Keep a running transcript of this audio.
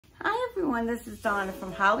everyone, this is Donna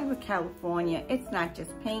from Hollywood, California. It's not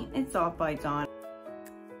just paint, it's art by Donna.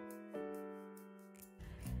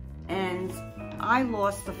 And I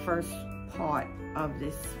lost the first part of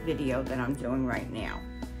this video that I'm doing right now.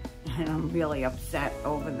 And I'm really upset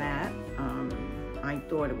over that. I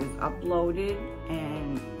thought it was uploaded,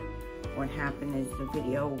 and what happened is the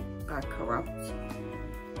video got corrupt.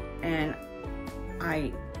 And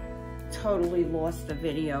I totally lost the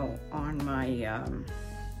video on my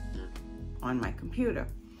computer.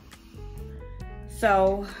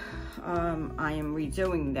 So I am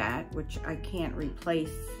redoing that, which I can't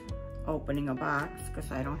replace opening a box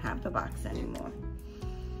because I don't have the box anymore.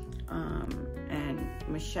 And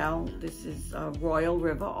Michelle, this is Royal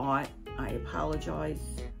River Art. I apologize.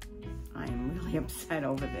 I am really upset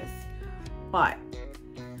over this, but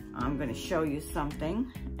I'm going to show you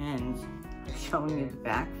something, and I'm showing you the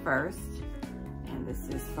back first. And this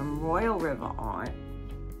is from Royal River Art,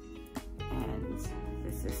 and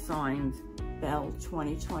this is signed Belle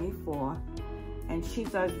 2024, and she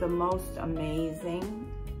does the most amazing,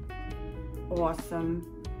 awesome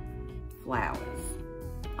flowers,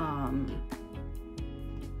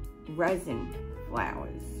 resin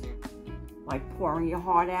flowers, like pouring your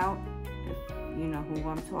heart out, if you know who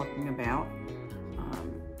I'm talking about.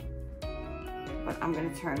 But I'm going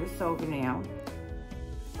to turn this over now,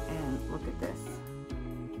 and look at this.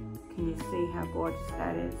 Can you see how gorgeous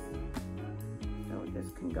that is? So this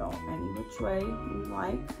can go any which way you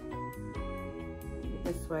like.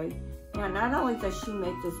 This way. Now, not only does she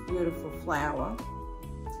make this beautiful flower,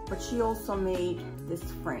 but she also made this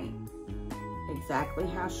frame. Exactly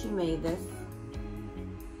how she made this.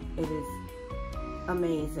 It is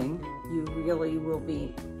amazing. You really will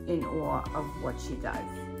be in awe of what she does.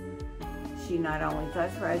 She not only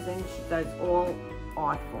does resin, she does all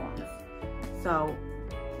art forms. So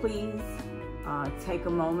please take a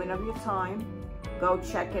moment of your time, go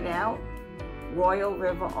check it out. Royal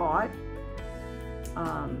River Art.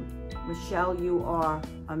 Michelle, you are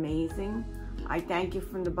amazing. I thank you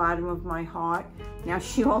from the bottom of my heart. Now,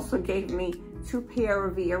 she also gave me 2 pair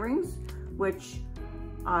of earrings, which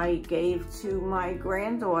I gave to my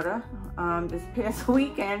granddaughter this past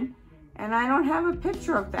weekend, and I don't have a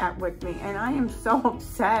picture of that with me, and I am so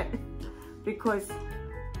upset because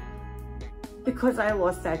I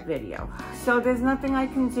lost that video. So there's nothing I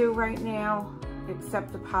can do right now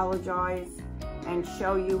except apologize and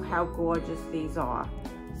show you how gorgeous these are.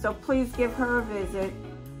 So please give her a visit.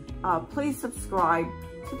 Please subscribe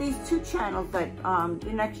to these 2 channels, that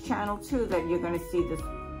the next channel too, that you're going to see this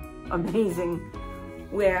amazing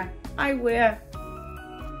where I'm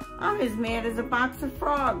as mad as a box of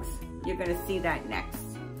frogs. You're going to see that next.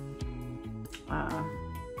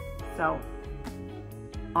 So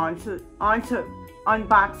on to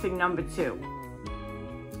unboxing number 2.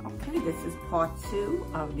 Okay, this is part 2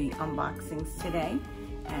 of the unboxings today,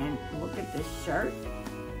 and look at this shirt.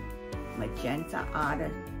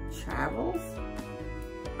 MagentaOtterTravels,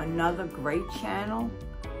 another great channel.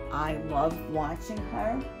 I love watching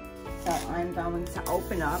her. So I'm going to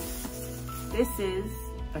open up. This is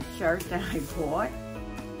a shirt that I bought,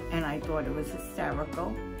 and I thought it was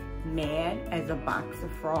hysterical. Mad as a box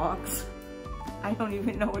of frogs. I don't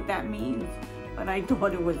even know what that means, but I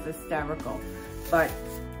thought it was hysterical. But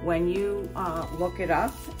when you look it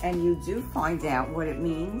up and you do find out what it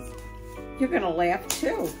means, you're gonna laugh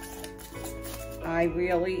too. I'm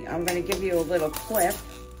gonna give you a little clip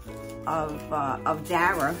of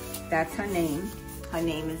Dara. That's her name. Her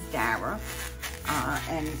name is Dara.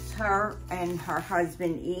 And it's her and her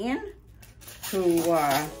husband Ian who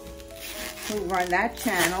run that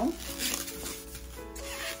channel.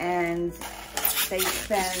 And they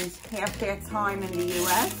spend half their time in the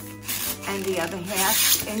US and the other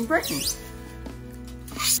half in Britain.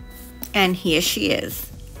 And here she is,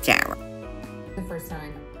 Dara. The first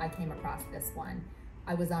time I came across this one,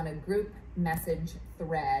 I was on a group message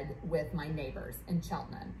thread with my neighbors in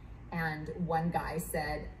Cheltenham, and one guy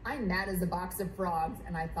said, "I'm mad as a box of frogs,"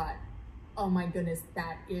 and I thought, oh my goodness,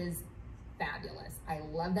 that is fabulous. I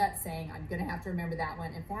love that saying. I'm gonna have to remember that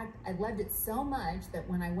one. In fact, I loved it so much that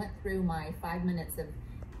when I went through my 5 minutes of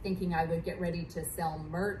thinking I would get ready to sell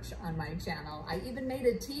merch on my channel, I even made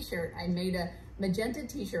a t-shirt. I made a magenta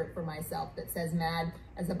t-shirt for myself that says "Mad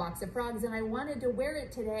as a box of frogs," and I wanted to wear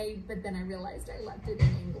it today, but then I realized I left it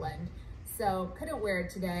in England, so couldn't wear it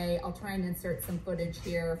today. I'll try and insert some footage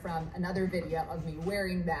here from another video of me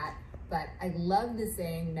wearing that, but I love the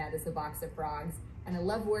saying "Mad as a box of frogs," and I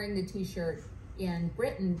love wearing the t-shirt in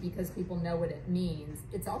Britain because people know what it means.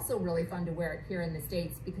 It's also really fun to wear it here in the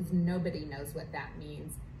States because nobody knows what that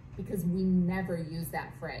means, because we never use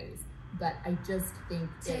that phrase. but I just think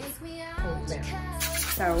it's hilarious.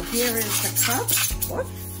 So here is the cup.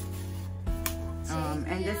 Whoops.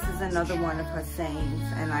 And this is another one of her sayings,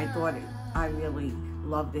 and I thought I really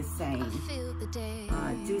love this saying.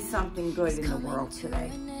 Do something good in the world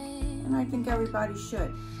today. And I think everybody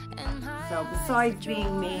should. So besides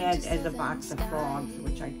being mad as a box of frogs,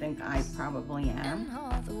 which I think I probably am,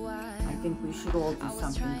 I think we should all do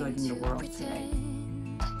something good in the world today.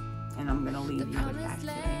 And I'm going to leave you with that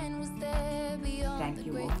today. Thank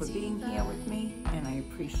you all for being here with me, and I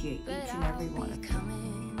appreciate each and every one of you.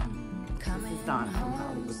 This is Donna from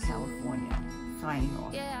Hollywood, California, signing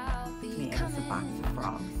off. Me as a box of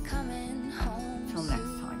frogs. Until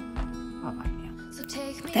next time, bye-bye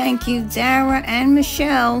now. Thank you, Dara and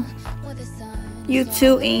Michelle. You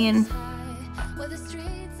too, Ian.